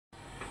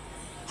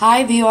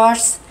Hi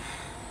viewers,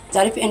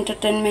 Zarif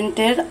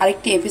এন্টারটেনমেন্টের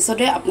আরেকটি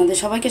এপিসোডে আপনাদের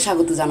সবাইকে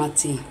স্বাগত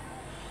জানাচ্ছি।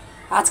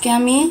 আজকে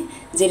আমি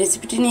যে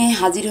রেসিপিটি নিয়ে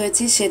হাজির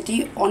হয়েছি সেটি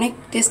অনেক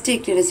টেস্টি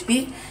একটি রেসিপি,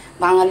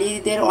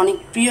 বাঙালিদের অনেক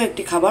প্রিয়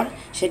একটি খাবার,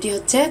 সেটি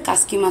হচ্ছে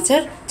কাসকি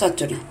মাছের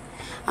চচ্চড়ি।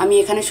 আমি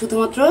এখানে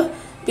শুধুমাত্র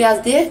পেঁয়াজ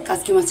দিয়ে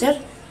কাসকি মাছের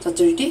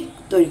চচ্চড়িটি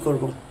তৈরি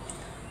করব।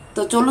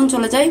 তো চলুন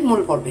চলে যাই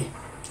মূল পর্বে।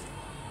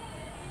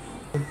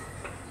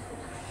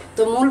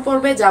 তো মূল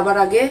পর্বে যাবার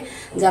আগে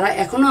যারা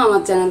এখনও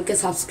আমার চ্যানেলকে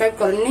সাবস্ক্রাইব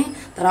করেননি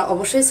তারা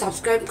অবশ্যই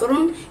সাবস্ক্রাইব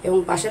করুন এবং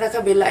পাশে রাখা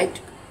বেল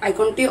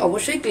আইকনটি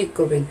অবশ্যই ক্লিক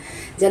করবেন,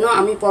 যেন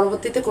আমি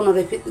পরবর্তীতে কোনো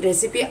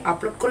রেসিপি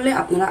আপলোড করলে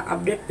আপনারা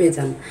আপডেট পেয়ে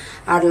যান।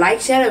 আর লাইক,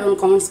 শেয়ার এবং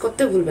কমেন্টস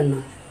করতে ভুলবেন না।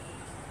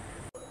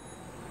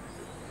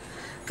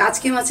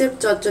 কাচকি মাছের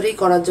চচ্চড়ি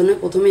করার জন্য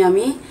প্রথমে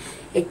আমি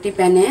একটি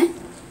প্যানে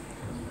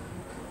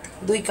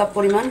 2 কাপ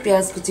পরিমাণ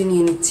পেঁয়াজ কুচি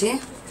নিয়ে নিচ্ছি।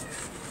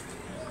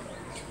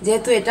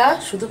 যেহেতু এটা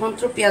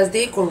শুধুমাত্র পেঁয়াজ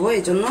দিয়েই করব,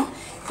 এই জন্য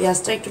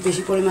পেঁয়াজটা একটু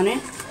বেশি পরিমাণে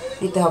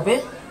নিতে হবে।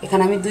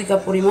 এখানে আমি 2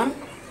 কাপ পরিমাণ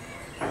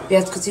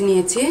পেঁয়াজ কুচি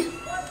নিয়েছি,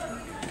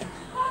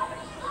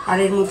 আর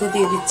এর মধ্যে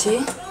দিয়ে দিচ্ছি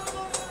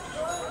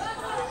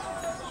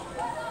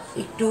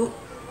একটু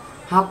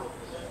হাফ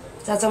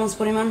চা চামচ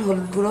পরিমাণ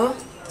হলুদ গুঁড়ো,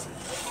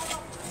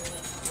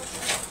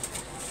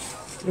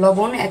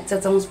 লবণ 1 চা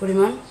চামচ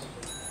পরিমাণ,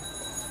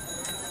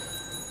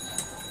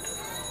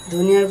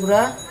 ধনিয়ার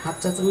গুঁড়া হাফ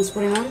চা চামচ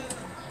পরিমাণ,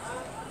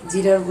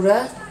 জিরার গুঁড়া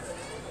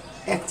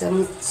 1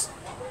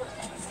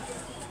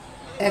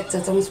 চা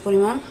চামচ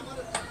পরিমাণ।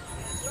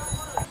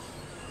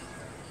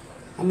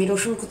 আমি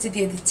রসুন কুচি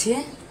দিয়ে দিচ্ছি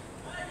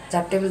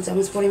 4 টেবিল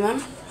চামচ পরিমাণ,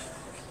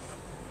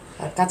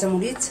 আর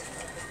কাঁচামরিচ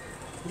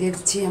দিয়ে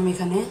দিচ্ছি আমি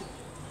এখানে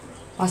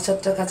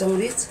 5-7টা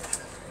কাঁচামরিচ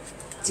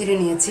চিড়ে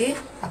নিয়েছি।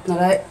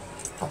 আপনারা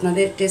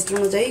আপনাদের টেস্ট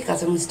অনুযায়ী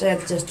কাঁচামরিচটা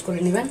অ্যাডজাস্ট করে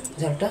নেবেন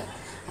ঝালটা।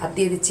 আর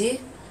দিয়ে দিচ্ছি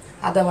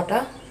আদা বাটা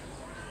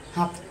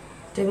হাফ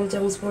টেবিল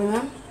চামচ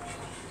পরিমাণ,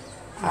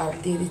 আর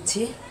দিয়ে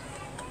দিচ্ছি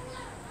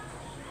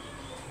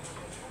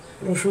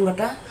রসুন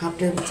বাটা হাফ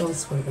টেবিল চামচ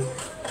পরিমাণ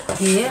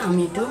দিয়ে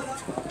আমি একটু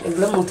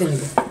এগুলো মথে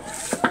নেব।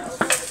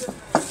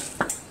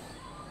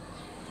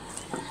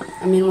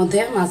 আমি এর মধ্যে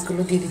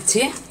মাছগুলো দিয়ে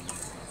দিচ্ছি,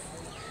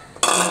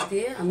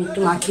 দিয়ে আমি একটু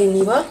মাখিয়ে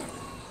নিব।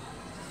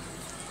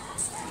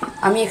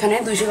 আমি এখানে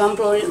 200 গ্রাম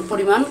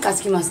পরিমাণ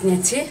কাচকি মাছ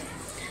নিয়েছি।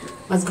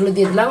 মাছগুলো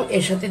দিয়ে দিলাম,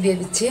 এর সাথে দিয়ে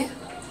দিচ্ছি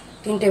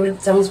 3 টেবিল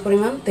চামচ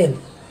পরিমাণ তেল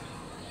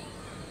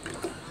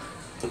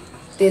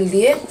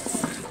দিয়ে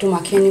একটু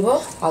মাখিয়ে নিব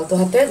আলতো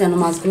হাতে, যেন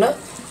মাছগুলো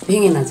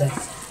ভেঙে না যায়।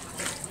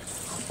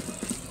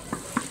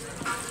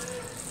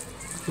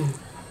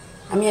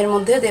 আমি এর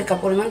মধ্যে 1.5 কাপ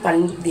পরিমাণ পানি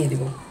দিয়ে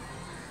দিব।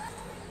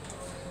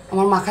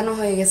 আমার মাখানো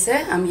হয়ে গেছে,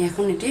 আমি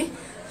এখন এটি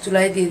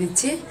চুলায় দিয়ে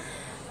দিচ্ছি।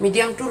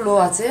 মিডিয়াম টু লো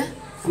আছে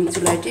আমি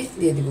চুলাইটি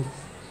দিয়ে দিব।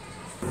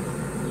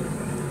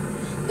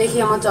 দেখি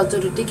আমার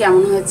চচ্চড়িটি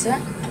কেমন হয়েছে,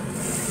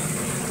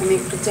 আমি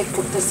একটু চেক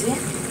করতেছি।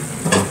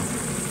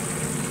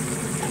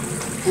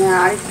 হ্যাঁ,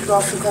 আরেকটু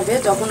রস শুকাবে।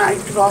 যখন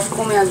আরেকটু রস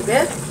কমে আসবে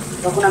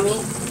তখন আমি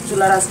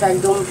চুলার আঁচটা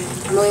একদম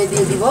লোয়ে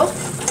দিয়ে দিব।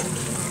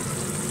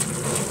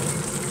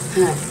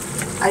 হ্যাঁ,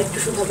 আরেকটু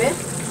শুকাবে,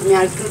 আমি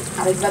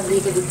আরেকবার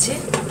ঢেকে দিচ্ছি।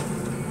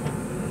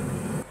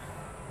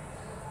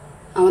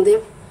 আমাদের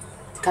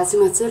কাচকি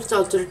মাছের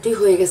চচ্চড়িটি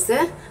হয়ে গেছে।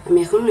 আমি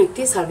এখন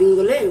একটি সার্ভিং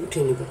বলে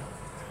উঠিয়ে নেব।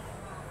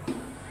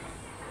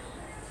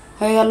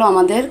 হয়ে গেল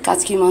আমাদের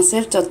কাচকি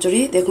মাছের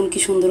চচ্চড়ি। দেখুন কি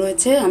সুন্দর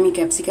হয়েছে। আমি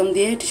ক্যাপসিকাম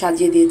দিয়ে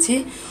সাজিয়ে দিয়েছি,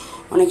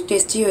 অনেক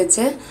টেস্টি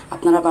হয়েছে।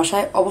 আপনারা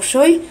বাসায়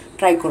অবশ্যই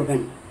ট্রাই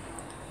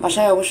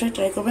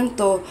করবেন।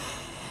 তো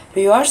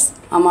ভিউয়ার্স,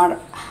 আমার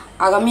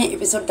আগামী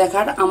এপিসোড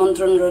দেখার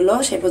আমন্ত্রণ রইল।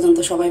 সে পর্যন্ত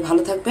সবাই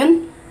ভালো থাকবেন।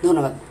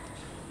 ধন্যবাদ।